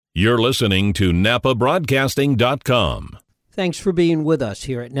You're listening to NapaBroadcasting.com. Thanks for being with us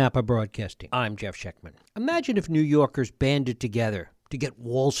here at Napa Broadcasting. I'm Jeff Schechtman. Imagine if New Yorkers banded together to get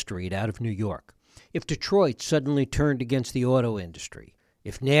Wall Street out of New York. If Detroit suddenly turned against the auto industry.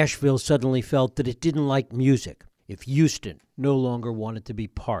 If Nashville suddenly felt that it didn't like music. If Houston no longer wanted to be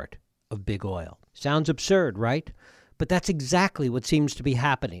part of big oil. Sounds absurd, right? But that's exactly what seems to be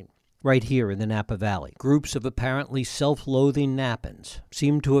happening right here in the Napa Valley. Groups of apparently self-loathing Napans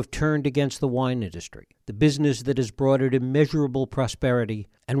seem to have turned against the wine industry, the business that has brought it immeasurable prosperity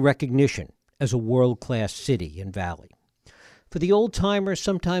and recognition as a world-class city and valley. For the old-timers,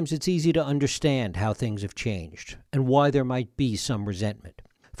 sometimes it's easy to understand how things have changed and why there might be some resentment.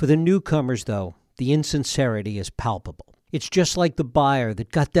 For the newcomers, though, the insincerity is palpable. It's just like the buyer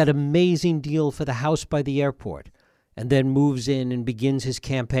that got that amazing deal for the house by the airport and then moves in and begins his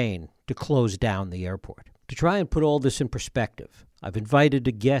campaign to close down the airport. To try and put all this in perspective, I've invited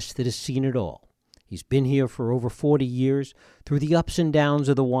a guest that has seen it all. He's been here for over 40 years, through the ups and downs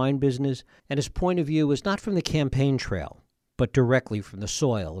of the wine business, and his point of view is not from the campaign trail, but directly from the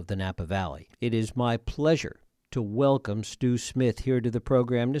soil of the Napa Valley. It is my pleasure to welcome Stu Smith here to the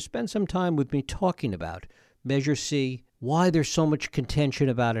program to spend some time with me talking about Measure C, why there's so much contention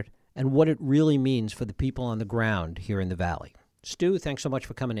about it, and what it really means for the people on the ground here in the Valley. Stu, thanks so much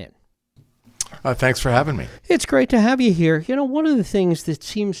for coming in. Thanks for having me. It's great to have you here. You know, one of the things that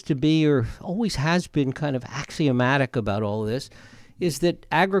seems to be, or always has been, kind of axiomatic about all of this is that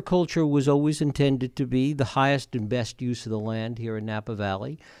agriculture was always intended to be the highest and best use of the land here in Napa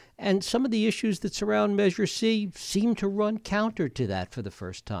Valley. And some of the issues that surround Measure C seem to run counter to that for the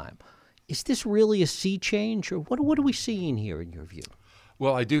first time. Is this really a sea change, or what are we seeing here in your view?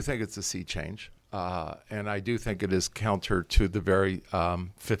 Well, I do think it's a sea change, and I do think it is counter to the very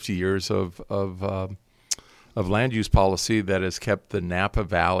 50 years of land use policy that has kept the Napa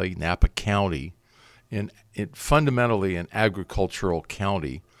Valley, Napa County, fundamentally an agricultural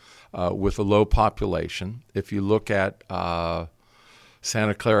county with a low population. If you look at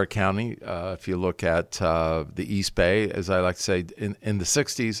Santa Clara County, if you look at the East Bay, as I like to say, in the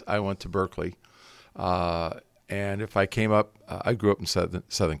 60s, I went to Berkeley. And if I came up, I grew up in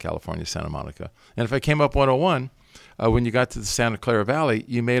Southern California, Santa Monica. And if I came up 101, when you got to the Santa Clara Valley,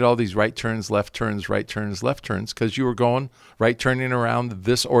 you made all these right turns, left turns, right turns, left turns, because you were going right turning around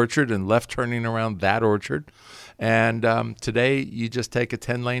this orchard and left turning around that orchard. And today, you just take a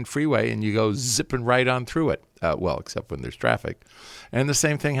 10-lane freeway and you go zipping right on through it. Well, except when there's traffic. And the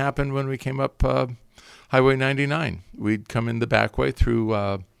same thing happened when we came up Highway 99. We'd come in the back way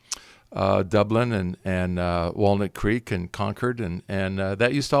through Dublin and Walnut Creek and Concord, and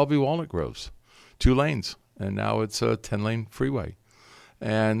that used to all be walnut groves, 2 lanes, and now it's a 10-lane freeway.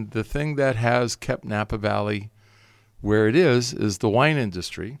 And the thing that has kept Napa Valley where it is the wine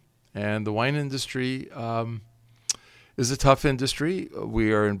industry, and the wine industry is a tough industry.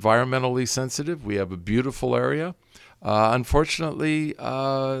 We are environmentally sensitive. We have a beautiful area. Unfortunately,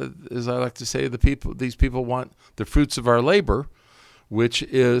 as I like to say, these people want the fruits of our labor, which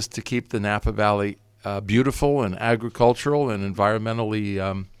is to keep the Napa Valley beautiful and agricultural and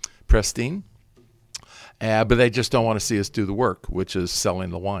environmentally pristine. But they just don't want to see us do the work, which is selling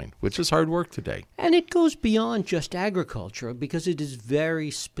the wine, which is hard work today. And it goes beyond just agriculture because it is very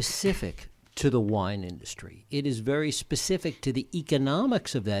specific to the wine industry. It is very specific to the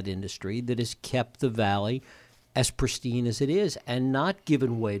economics of that industry that has kept the valley as pristine as it is and not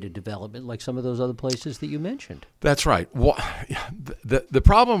given way to development like some of those other places that you mentioned. That's right. Well, the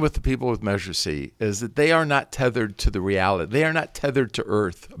problem with the people with Measure C is that they are not tethered to the reality. They are not tethered to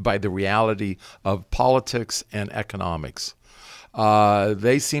earth by the reality of politics and economics.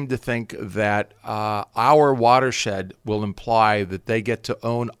 They seem to think that our watershed will imply that they get to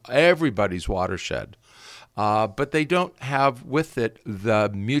own everybody's watershed. But they don't have with it the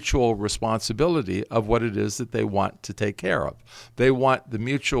mutual responsibility of what it is that they want to take care of. They want the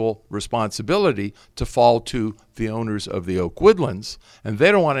mutual responsibility to fall to the owners of the Oak Woodlands, and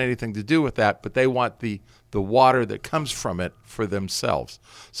they don't want anything to do with that, but they want the water that comes from it for themselves.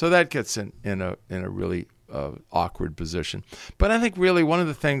 So that gets in a really awkward position. But I think really one of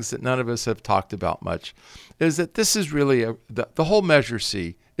the things that none of us have talked about much is that this is really the whole Measure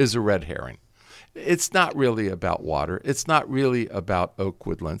C is a red herring. It's not really about water. It's not really about Oak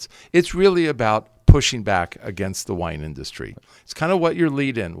Woodlands. It's really about pushing back against the wine industry. It's kind of what your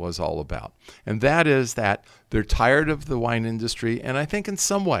lead-in was all about. And that is that they're tired of the wine industry. And I think in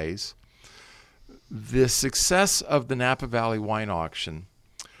some ways, the success of the Napa Valley Wine Auction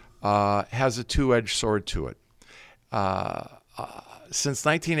has a two-edged sword to it. since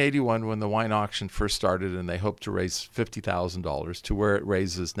 1981, when the wine auction first started, and they hoped to raise $50,000 to where it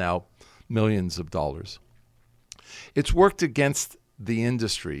raises now millions of dollars, it's worked against the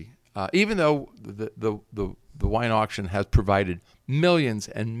industry. Even though the wine auction has provided millions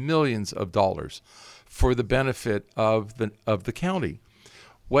and millions of dollars for the benefit of the county,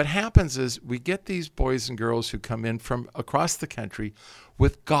 what happens is we get these boys and girls who come in from across the country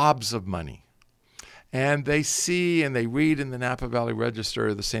with gobs of money. And they see and they read in the Napa Valley Register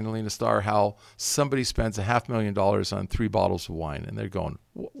or the St. Helena Star how somebody spends $500,000 on 3 bottles of wine. And they're going,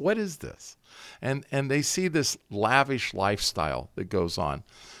 what is this? And they see this lavish lifestyle that goes on.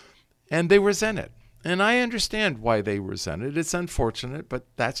 And they resent it. And I understand why they resent it. It's unfortunate, but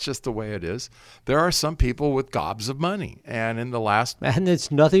that's just the way it is. There are some people with gobs of money. And in the last... And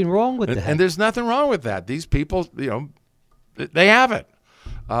there's nothing wrong with that. And there's nothing wrong with that. These people, they have it.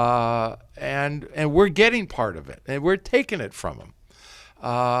 And we're getting part of it, and we're taking it from them.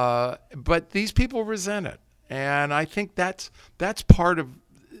 But these people resent it, and I think that's part of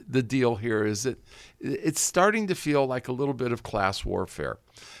the deal here. Is that it's starting to feel like a little bit of class warfare.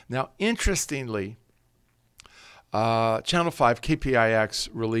 Now, interestingly, Channel 5 KPIX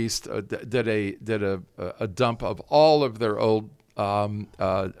released did a dump of all of their old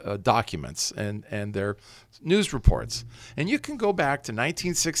documents and their news reports. And you can go back to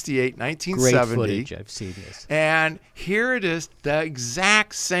 1968, 1970. Great footage. I've seen this. And here it is, the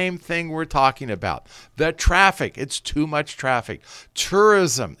exact same thing we're talking about. The traffic, it's too much traffic.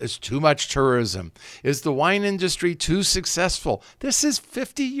 Tourism, it's too much tourism. Is the wine industry too successful? This is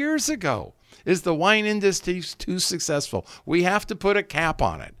 50 years ago. Is the wine industry too successful? We have to put a cap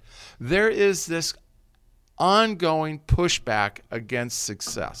on it. There is this ongoing pushback against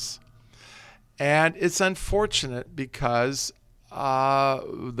success. And it's unfortunate because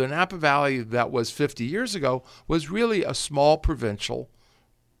the Napa Valley that was 50 years ago was really a small provincial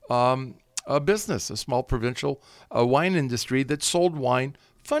business, a small provincial wine industry that sold wine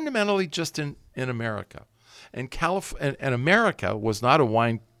fundamentally just in America. And America was not a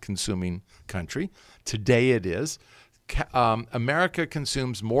wine-consuming country. Today it is. America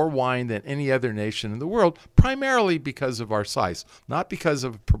consumes more wine than any other nation in the world, primarily because of our size, not because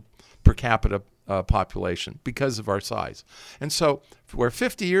of per capita population, because of our size. And so where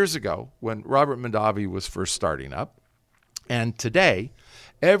 50 years ago, when Robert Mondavi was first starting up, and today,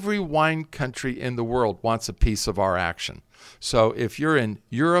 every wine country in the world wants a piece of our action. So if you're in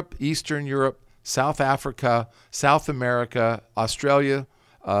Europe, Eastern Europe, South Africa, South America, Australia,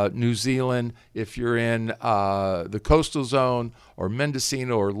 New Zealand, if you're in the coastal zone or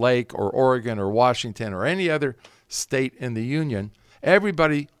Mendocino or Lake or Oregon or Washington or any other state in the union,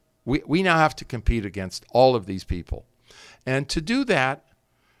 everybody, we now have to compete against all of these people. And to do that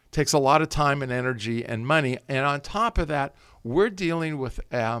takes a lot of time and energy and money. And on top of that, we're dealing with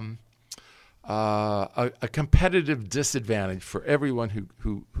a competitive disadvantage for everyone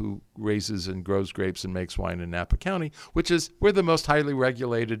who raises and grows grapes and makes wine in Napa County, which is we're the most highly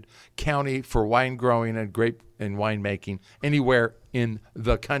regulated county for wine growing and grape and winemaking anywhere in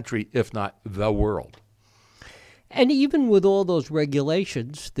the country, if not the world. And even with all those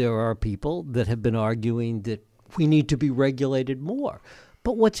regulations, there are people that have been arguing that we need to be regulated more.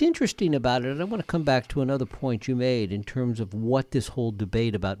 But what's interesting about it, and I want to come back to another point you made in terms of what this whole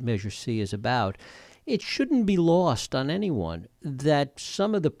debate about Measure C is about, it shouldn't be lost on anyone that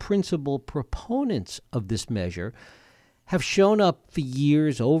some of the principal proponents of this measure have shown up for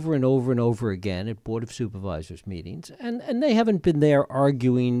years over and over and over again at Board of Supervisors meetings, and they haven't been there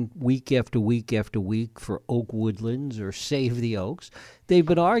arguing week after week after week for Oak Woodlands or Save the Oaks. They've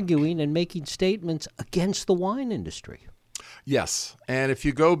been arguing and making statements against the wine industry. Yes, and if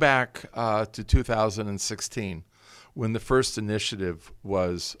you go back to 2016, when the first initiative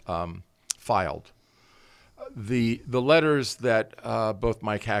was filed, the letters that both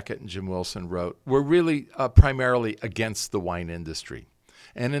Mike Hackett and Jim Wilson wrote were really primarily against the wine industry.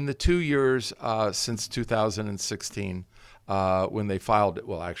 And in the 2 years since 2016, when they filed it,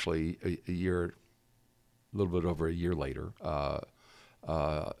 well, actually a little bit over a year later,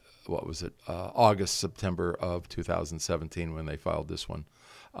 what was it, August, September of 2017 when they filed this one,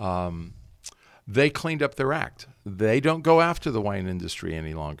 they cleaned up their act. They don't go after the wine industry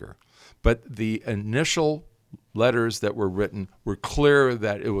any longer. But the initial letters that were written were clear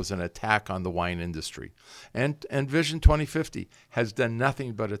that it was an attack on the wine industry. And Vision 2050 has done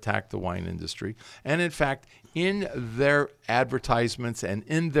nothing but attack the wine industry. And in fact, in their advertisements and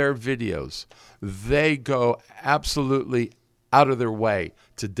in their videos, they go absolutely out of their way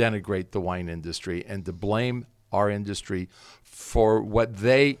to denigrate the wine industry and to blame our industry for what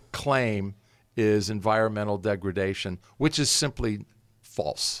they claim is environmental degradation, which is simply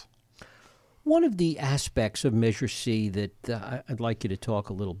false. One of the aspects of Measure C that I'd like you to talk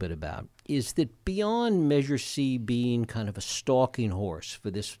a little bit about is that beyond Measure C being kind of a stalking horse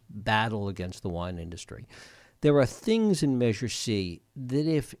for this battle against the wine industry, there are things in Measure C that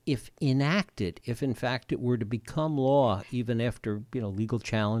if enacted, if in fact it were to become law, even after legal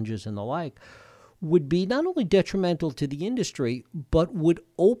challenges and the like, would be not only detrimental to the industry, but would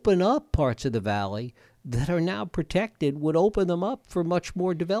open up parts of the valley that are now protected, would open them up for much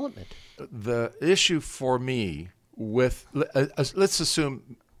more development. The issue for me with, let's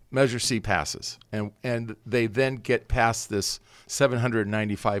assume Measure C passes, and they then get past this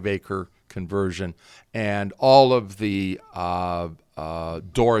 795-acre conversion, and all of the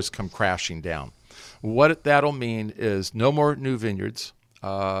doors come crashing down. What that'll mean is no more new vineyards,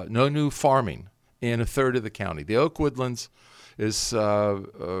 no new farming in a third of the county. The Oak Woodlands is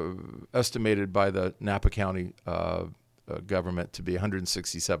estimated by the Napa County government to be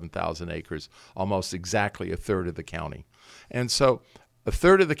 167,000 acres, almost exactly a third of the county. And so a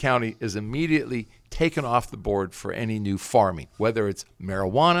third of the county is immediately taken off the board for any new farming, whether it's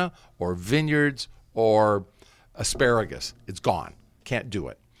marijuana or vineyards or asparagus. It's gone. Can't do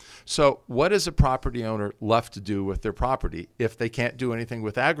it. So what is a property owner left to do with their property if they can't do anything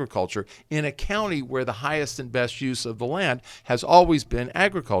with agriculture in a county where the highest and best use of the land has always been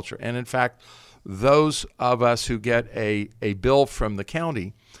agriculture? And in fact, those of us who get a bill from the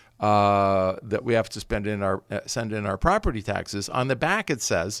county that we have to send in our property taxes, on the back it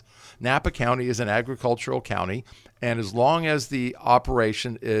says Napa County is an agricultural county, and as long as the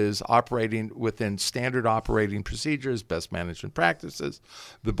operation is operating within standard operating procedures, best management practices,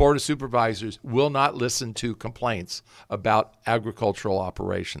 the Board of Supervisors will not listen to complaints about agricultural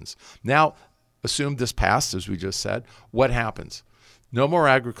operations. Now, assume this passed, as we just said, what happens? No more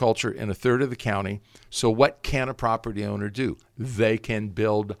agriculture in a third of the county. So what can a property owner do? They can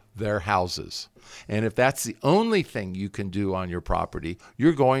build their houses. And if that's the only thing you can do on your property,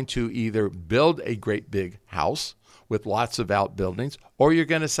 you're going to either build a great big house with lots of outbuildings, or you're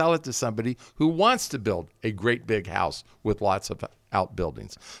going to sell it to somebody who wants to build a great big house with lots of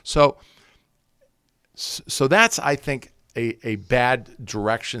outbuildings. So that's, I think, a bad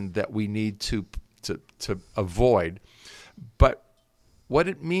direction that we need to avoid. But what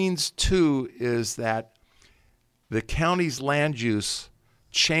it means, too, is that the county's land use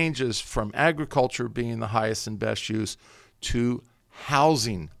changes from agriculture being the highest and best use to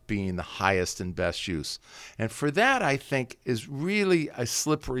housing being the highest and best use. And for that, I think, is really a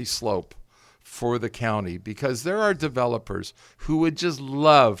slippery slope for the county, because there are developers who would just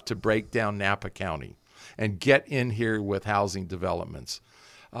love to break down Napa County and get in here with housing developments.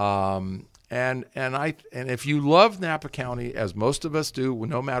 And if you love Napa County, as most of us do,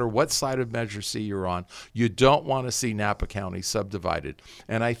 no matter what side of Measure C you're on, you don't want to see Napa County subdivided.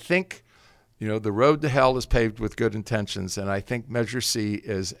 And I think, the road to hell is paved with good intentions, and I think Measure C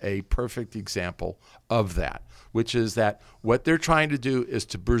is a perfect example of that, which is that what they're trying to do is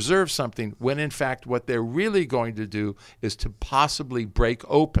to preserve something when, in fact, what they're really going to do is to possibly break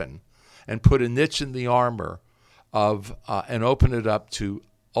open and put a niche in the armor of and open it up to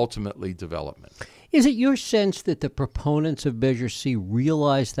ultimately development. Is it your sense that the proponents of Measure C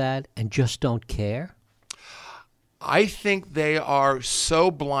realize that and just don't care? I think they are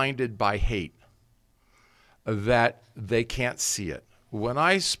so blinded by hate that they can't see it. When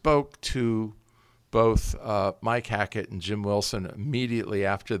I spoke to both Mike Hackett and Jim Wilson immediately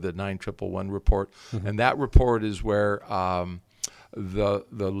after the 9111 report, and that report is where the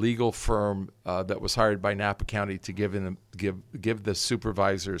legal firm that was hired by Napa County to give the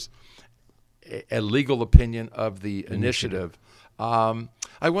supervisors a legal opinion of the initiative.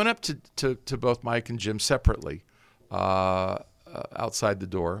 I went up to both Mike and Jim separately outside the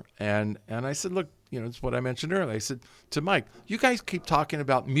door, and I said, look, it's what I mentioned earlier. I said to Mike, you guys keep talking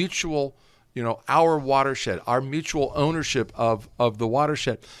about mutual, our watershed, our mutual ownership of the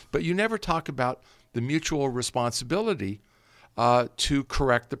watershed, but you never talk about the mutual responsibility to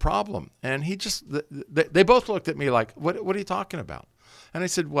correct the problem. And they both looked at me like, what are you talking about? And I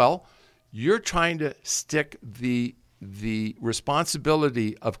said, well, you're trying to stick the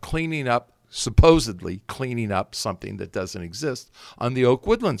responsibility of supposedly cleaning up something that doesn't exist on the Oak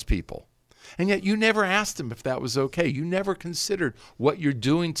Woodlands people. And yet you never asked them if that was okay. You never considered what you're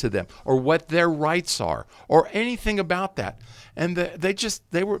doing to them or what their rights are or anything about that. And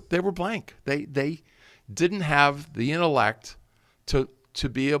they were blank. They didn't have the intellect to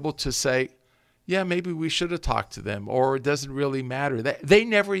be able to say, yeah, maybe we should have talked to them, or it doesn't really matter. They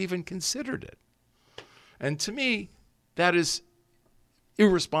never even considered it. And to me, that is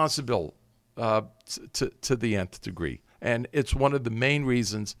irresponsible to the nth degree. And it's one of the main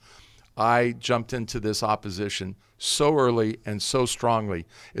reasons I jumped into this opposition so early and so strongly,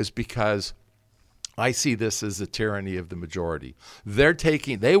 is because I see this as the tyranny of the majority.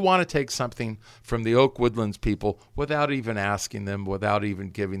 They want to take something from the Oak Woodlands people without even asking them, without even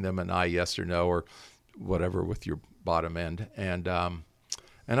giving them an yes or no or whatever with your bottom end. And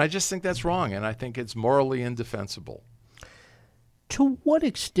I just think that's wrong, and I think it's morally indefensible. To what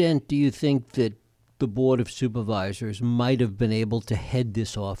extent do you think that the Board of Supervisors might have been able to head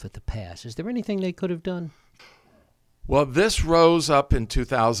this off at the pass? Is there anything they could have done? Well, this rose up in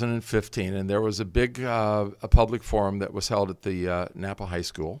 2015, and there was a big a public forum that was held at the Napa High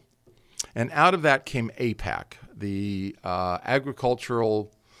School. And out of that came APAC, the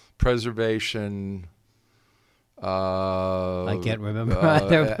Agricultural Preservation... I can't remember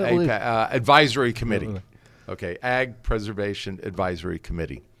either. Advisory Committee. Okay, Ag Preservation Advisory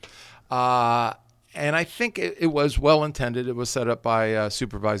Committee. And I think it was well-intended. It was set up by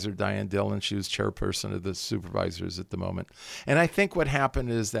Supervisor Diane Dillon. She was chairperson of the supervisors at the moment. And I think what happened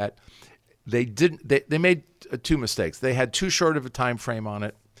is that they made two mistakes. They had too short of a time frame on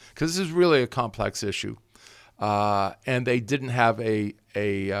it, because this is really a complex issue. And they didn't have a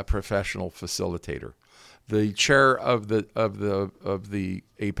professional facilitator. The chair of the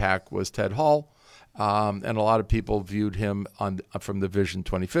APAC was Ted Hall. And a lot of people viewed him from the Vision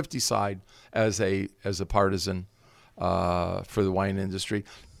 2050 side as a partisan for the wine industry.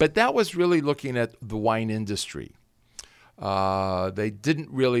 But that was really looking at the wine industry. They didn't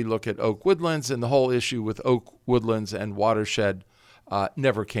really look at Oak Woodlands, and the whole issue with Oak Woodlands and watershed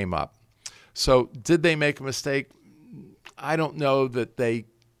never came up. So did they make a mistake? I don't know that they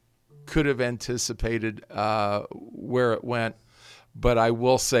could have anticipated where it went. But I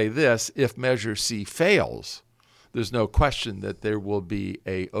will say this, if Measure C fails, there's no question that there will be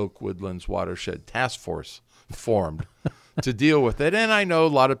a Oak Woodlands Watershed Task Force formed to deal with it. And I know a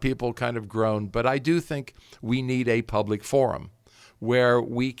lot of people kind of groan, but I do think we need a public forum where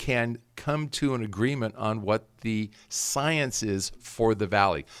we can come to an agreement on what the science is for the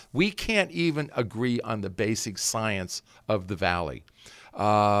valley. We can't even agree on the basic science of the valley.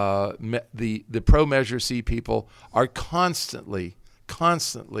 The pro Measure C people are constantly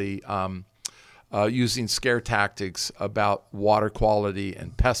using scare tactics about water quality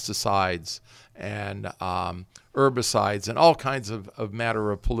and pesticides and herbicides and all kinds of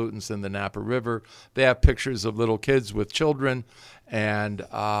matter of pollutants in the Napa River. They have pictures of little kids with children, and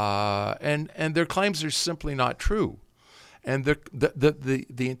their claims are simply not true. And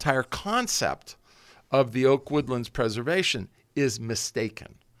the entire concept of the Oak Woodlands preservation is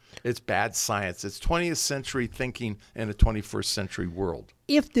mistaken. It's bad science. It's 20th century thinking in a 21st century world.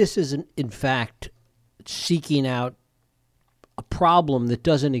 If this is, in fact, seeking out a problem that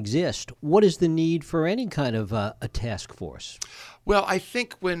doesn't exist, what is the need for any kind of a task force? Well, I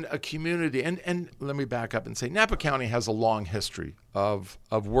think when a community, and let me back up and say, Napa County has a long history of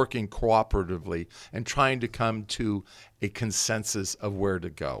working cooperatively and trying to come to a consensus of where to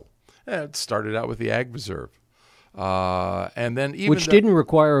go. It started out with the Ag Reserve. And then which didn't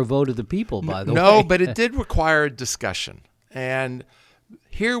require a vote of the people, by the way. No, but it did require a discussion. And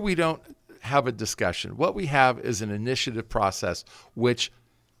here we don't have a discussion. What we have is an initiative process which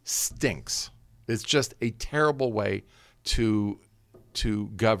stinks. It's just a terrible way to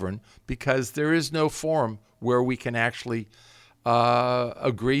govern, because there is no forum where we can actually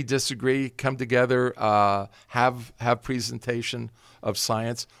agree, disagree, come together, have presentation of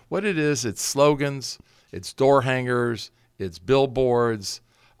science. What it is, it's slogans. It's door hangers, it's billboards,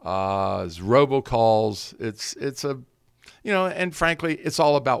 it's robocalls. It's and frankly, it's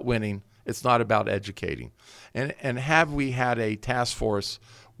all about winning. It's not about educating. And have we had a task force,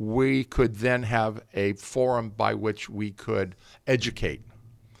 we could then have a forum by which we could educate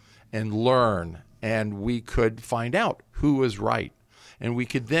and learn, and we could find out who is right. And we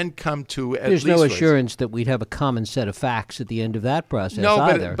could then come to at least... There's no assurance that we'd have a common set of facts at the end of that process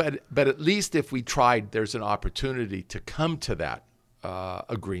either. But at least if we tried, there's an opportunity to come to that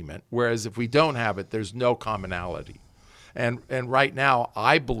agreement. Whereas if we don't have it, there's no commonality. And right now,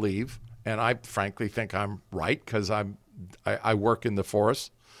 I believe, and I frankly think I'm right, because I work in the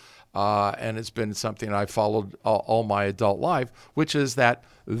forest, and it's been something I followed all my adult life, which is that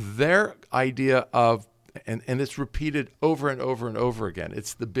their idea of, and it's repeated over and over and over again,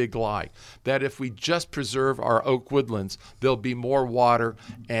 it's the big lie, that if we just preserve our Oak Woodlands, there'll be more water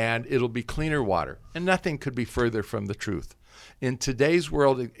and it'll be cleaner water. And nothing could be further from the truth. In today's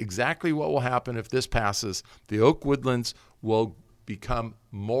world, exactly what will happen if this passes, the Oak Woodlands will become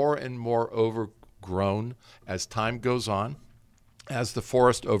more and more overgrown as time goes on. As the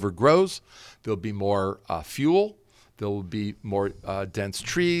forest overgrows, there'll be more fuel. There will be more dense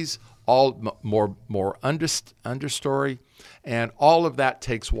trees, more understory, and all of that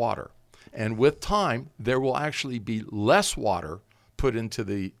takes water. And with time, there will actually be less water put into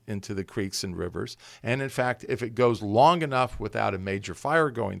the creeks and rivers. And in fact, if it goes long enough without a major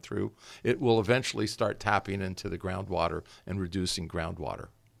fire going through, it will eventually start tapping into the groundwater and reducing groundwater.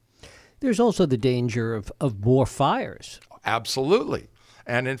 There's also the danger of more fires. Absolutely.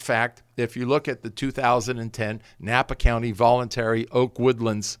 And in fact, if you look at the 2010 Napa County Voluntary Oak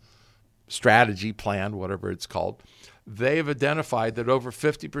Woodlands Strategy Plan, whatever it's called, they've identified that over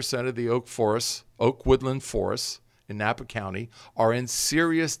 50% of the oak woodland forests in Napa County are in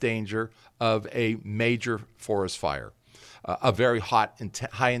serious danger of a major forest fire, a very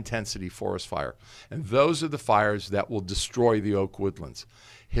high-intensity forest fire. And those are the fires that will destroy the oak woodlands.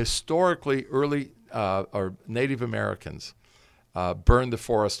 Historically, early or Native Americans burned the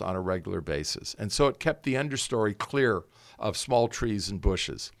forest on a regular basis. And so it kept the understory clear of small trees and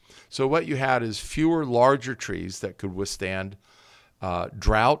bushes. So what you had is fewer larger trees that could withstand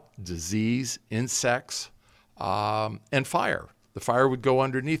drought, disease, insects, and fire. The fire would go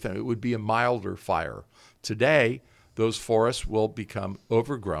underneath them. It would be a milder fire. Today, those forests will become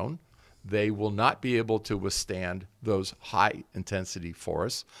overgrown. They will not be able to withstand those high-intensity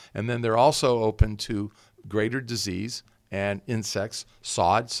forests. And then they're also open to greater disease and insects.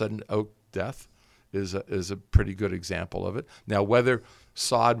 Sudden oak death is a pretty good example of it. Now, whether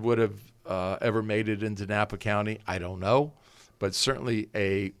sod would have ever made it into Napa County, I don't know. But certainly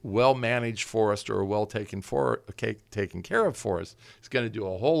a well-managed forest or a well-taken care of forest is going to do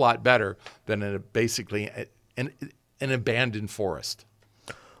a whole lot better than basically an abandoned forest.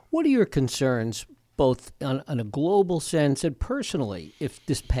 What are your concerns, both on a global sense and personally, if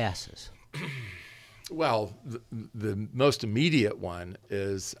this passes? Well, the most immediate one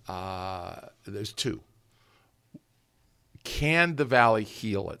is there's two. Can the valley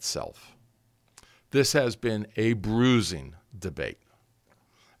heal itself? This has been a bruising debate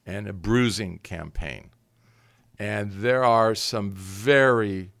and a bruising campaign. And there are some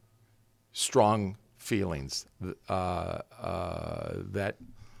very strong feelings that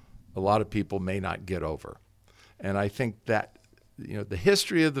a lot of people may not get over. And I think that the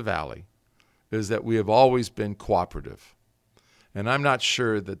history of the valley is that we have always been cooperative. And I'm not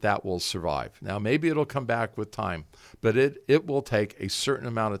sure that will survive. Now, maybe it'll come back with time, but it will take a certain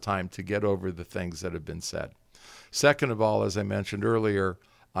amount of time to get over the things that have been said. Second of all, as I mentioned earlier,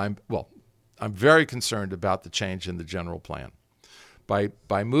 I'm very concerned about the change in the general plan.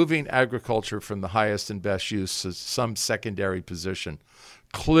 By moving agriculture from the highest and best use to some secondary position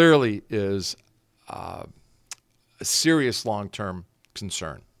clearly is a serious long-term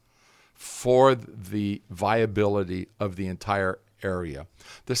concern for the viability of the entire area.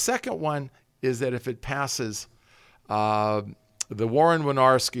 The second one is that if it passes, the Warren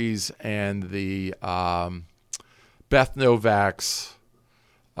Winarskis and the Beth Novaks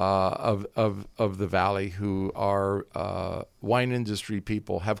of the Valley, who are wine industry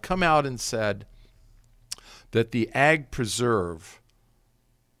people, have come out and said that the Ag Preserve,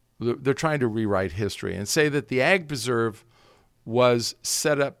 they're trying to rewrite history and say that the Ag Preserve was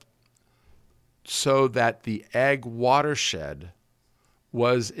set up so that the ag watershed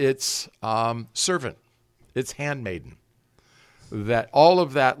was its servant, its handmaiden, that all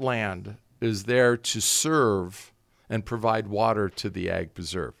of that land is there to serve and provide water to the ag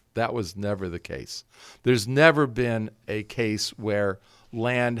preserve. That was never the case. There's never been a case where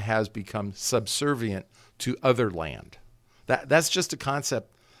land has become subservient to other land. That's just a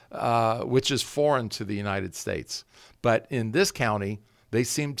concept which is foreign to the United States. But in this county, they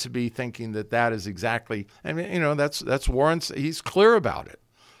seem to be thinking that is exactly, I mean, that's Warren's, he's clear about it,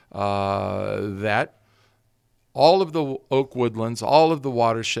 that all of the oak woodlands, all of the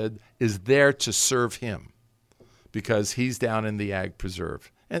watershed is there to serve him because he's down in the ag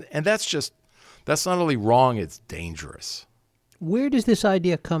preserve. And that's not only wrong, it's dangerous. Where does this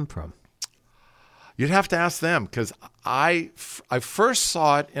idea come from? You'd have to ask them, because I first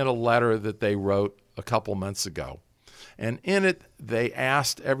saw it in a letter that they wrote a couple months ago. And in it, they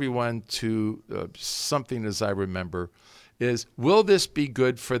asked everyone to, something as I remember, is, will this be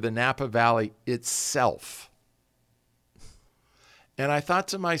good for the Napa Valley itself? And I thought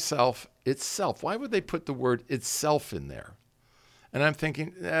to myself, itself, why would they put the word itself in there? And I'm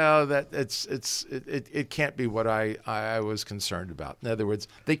thinking, no, that it can't be what I was concerned about. In other words,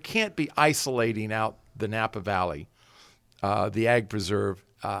 they can't be isolating out the Napa Valley, the Ag Preserve,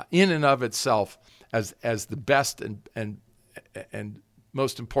 in and of itself as the best and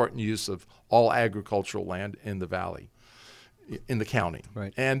most important use of all agricultural land in the valley. in the county.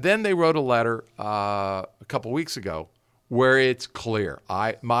 Right. And then they wrote a letter a couple weeks ago where it's clear.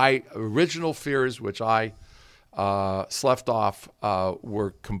 My original fears, which I slept off,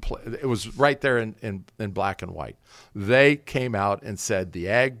 were complete. It was right there in black and white. They came out and said the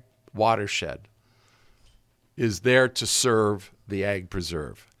ag watershed is there to serve the ag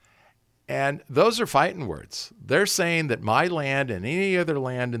preserve. And those are fighting words. They're saying that my land and any other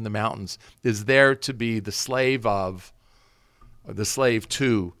land in the mountains is there to be the slave of, or the slave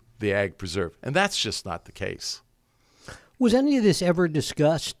to the ag preserve. And that's just not the case. Was any of this ever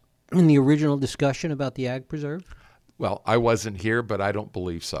discussed in the original discussion about the ag preserve? Well, I wasn't here, but I don't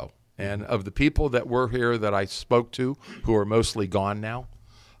believe so. And of the people that were here that I spoke to, who are mostly gone now,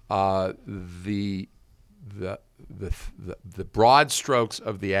 the broad strokes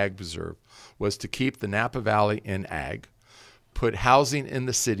of the ag preserve was to keep the Napa Valley in ag, put housing in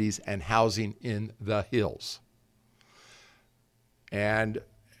the cities and housing in the hills. And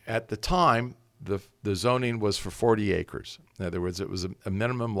at the time, the zoning was for 40 acres. In other words, it was a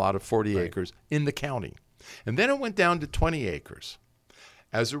minimum lot of 40 acres in the county. And then it went down to 20 acres.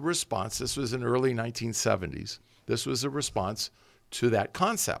 As a response, this was in early 1970s, this was a response to that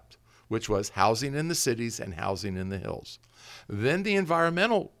concept, which was housing in the cities and housing in the hills. Then the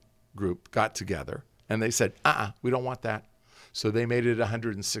environmental group got together and they said, we don't want that. So they made it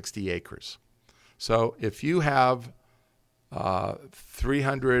 160 acres. So if you have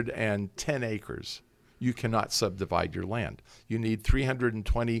 310 acres, you cannot subdivide your land. You need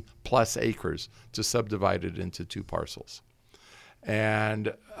 320 plus acres to subdivide it into two parcels.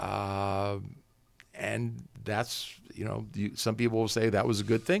 And that's, some people will say that was a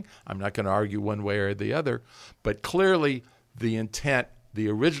good thing. I'm not going to argue one way or the other, but clearly the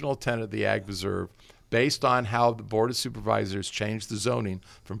original intent of the Ag Preserve, based on how the Board of Supervisors changed the zoning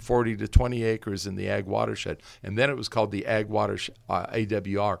from 40 to 20 acres in the Ag Watershed, and then it was called the Ag Watershed,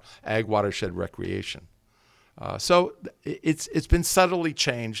 AWR, Ag Watershed Recreation. So it's been subtly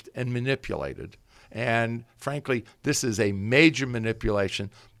changed and manipulated. And frankly, this is a major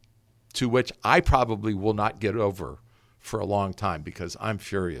manipulation to which I probably will not get over for a long time because I'm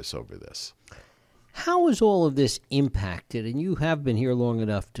furious over this. How has all of this impacted, and you have been here long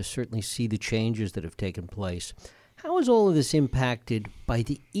enough to certainly see the changes that have taken place, how is all of this impacted by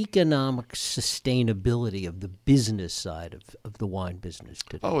the economic sustainability of the business side of the wine business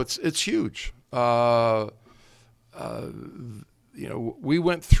today? Oh, it's huge. We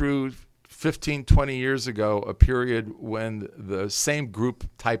went through 15, 20 years ago a period when the same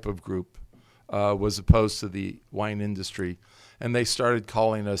type of group was opposed to the wine industry, and they started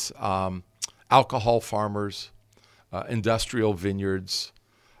calling us alcohol farmers, industrial vineyards.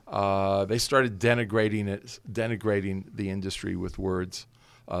 They started denigrating the industry with words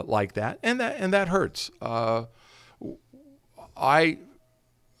like that, and that hurts.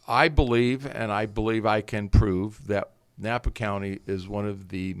 I believe, and I believe I can prove, that Napa County is one of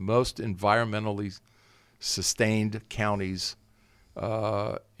the most environmentally sustained counties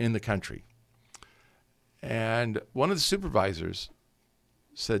in the country. And one of the supervisors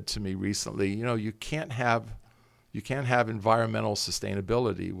said to me recently, you can't have environmental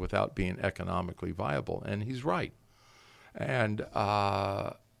sustainability without being economically viable, and he's right. And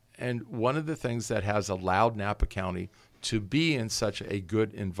one of the things that has allowed Napa County to be in such a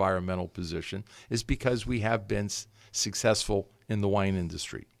good environmental position is because we have been successful in the wine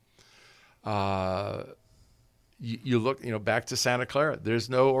industry. You look, back to Santa Clara. There's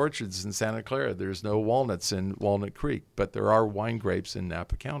no orchards in Santa Clara. There's no walnuts in Walnut Creek, but there are wine grapes in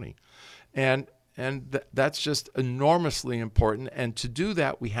Napa County, and that's just enormously important. And to do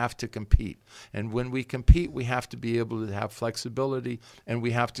that, we have to compete. And when we compete, we have to be able to have flexibility, and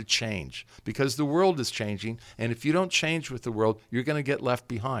we have to change because the world is changing. And if you don't change with the world, you're going to get left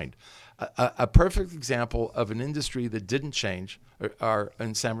behind. A perfect example of an industry that didn't change are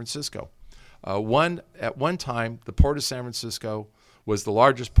in San Francisco. At one time, the Port of San Francisco was the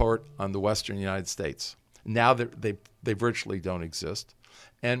largest port on the western United States. Now they virtually don't exist.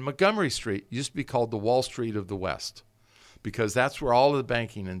 And Montgomery Street used to be called the Wall Street of the West because that's where all of the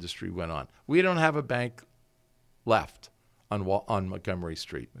banking industry went on. We don't have a bank left on Montgomery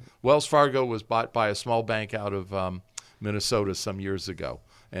Street. Right. Wells Fargo was bought by a small bank out of Minnesota some years ago,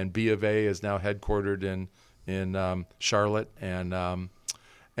 and B of A is now headquartered in Charlotte.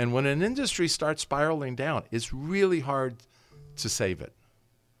 And when an industry starts spiraling down, it's really hard to save it.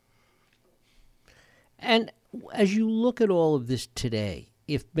 And as you look at all of this today,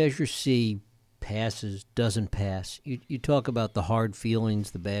 if Measure C passes, doesn't pass, you talk about the hard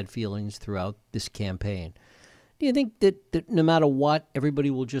feelings, the bad feelings throughout this campaign. Do you think that no matter what, everybody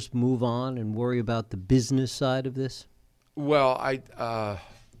will just move on and worry about the business side of this? Well,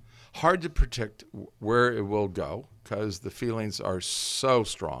 hard to predict where it will go because the feelings are so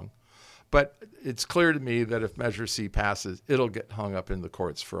strong. But it's clear to me that if Measure C passes, it'll get hung up in the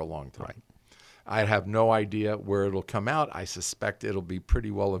courts for a long time. Right. I have no idea where it'll come out. I suspect it'll be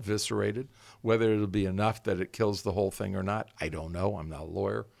pretty well eviscerated. Whether it'll be enough that it kills the whole thing or not, I don't know. I'm not a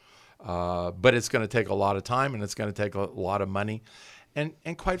lawyer. But it's going to take a lot of time, and it's going to take a lot of money. And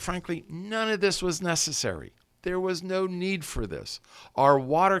quite frankly, none of this was necessary. There was no need for this. Our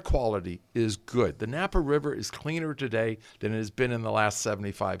water quality is good. The Napa River is cleaner today than it has been in the last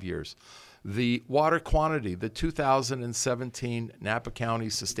 75 years. The water quantity, the 2017 Napa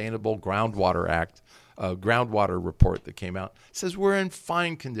County Sustainable Groundwater Act, groundwater report that came out, says we're in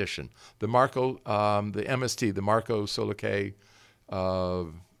fine condition. The MST,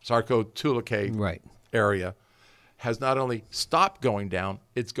 the Sarco-Tulace area has not only stopped going down,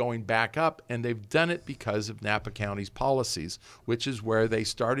 it's going back up, and they've done it because of Napa County's policies, which is where they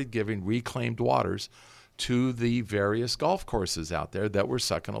started giving reclaimed waters to the various golf courses out there that were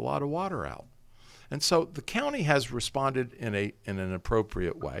sucking a lot of water out. And so the county has responded in an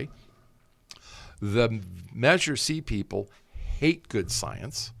appropriate way. The Measure C people hate good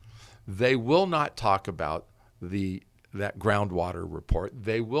science. They will not talk about that groundwater report.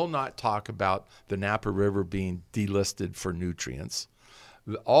 They will not talk about the Napa River being delisted for nutrients.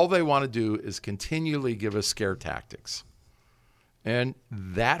 All they want to do is continually give us scare tactics. And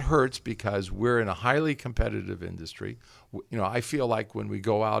that hurts because we're in a highly competitive industry. I feel like when we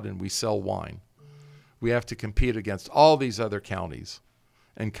go out and we sell wine, we have to compete against all these other counties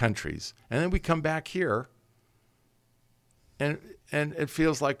and countries. And then we come back here and it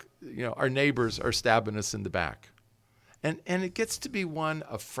feels like, our neighbors are stabbing us in the back. And it gets to be one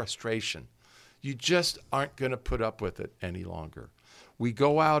of frustration. You just aren't going to put up with it any longer. We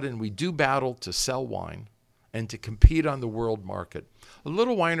go out and we do battle to sell wine and to compete on the world market. A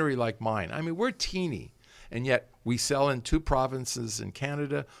little winery like mine, we're teeny, and yet we sell in 2 provinces in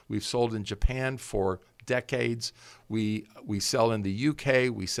Canada. We've sold in Japan for decades. We sell in the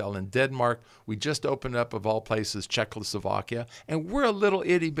UK. We sell in Denmark. We just opened up, of all places, Czechoslovakia. And we're a little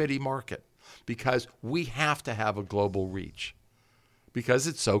itty-bitty market, because we have to have a global reach because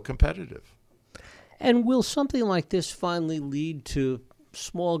it's so competitive. And will something like this finally lead to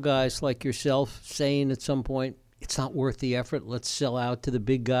small guys like yourself saying at some point, it's not worth the effort, let's sell out to the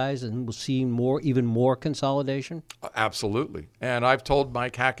big guys, and we'll see even more consolidation? Absolutely. And I've told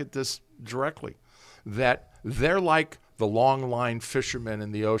Mike Hackett this directly, that they're like the long-line fishermen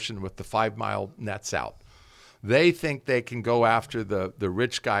in the ocean with the 5-mile nets out. They think they can go after the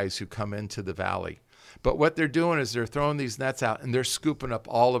rich guys who come into the valley. But what they're doing is they're throwing these nets out and they're scooping up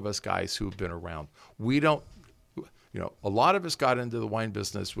all of us guys who've been around. We don't, a lot of us got into the wine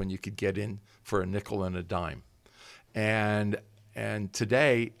business when you could get in for a nickel and a dime. And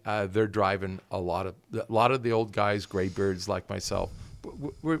today they're driving a lot of the old guys, graybeards like myself.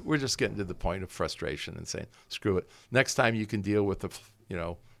 We're just getting to the point of frustration and saying, screw it. Next time you can deal with the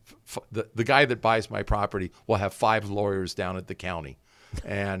guy that buys my property will have 5 lawyers down at the county.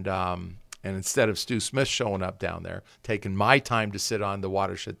 And instead of Stu Smith showing up down there, taking my time to sit on the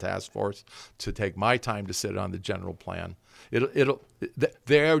Watershed Task Force, to take my time to sit on the general plan,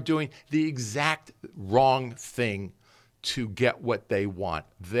 they're doing the exact wrong thing to get what they want.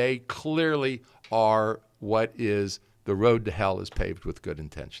 They clearly are what is the road to hell is paved with good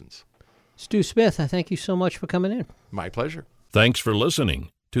intentions. Stu Smith, I thank you so much for coming in. My pleasure. Thanks for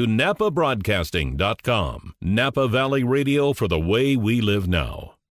listening to NapaBroadcasting.com. Napa Valley Radio for the way we live now.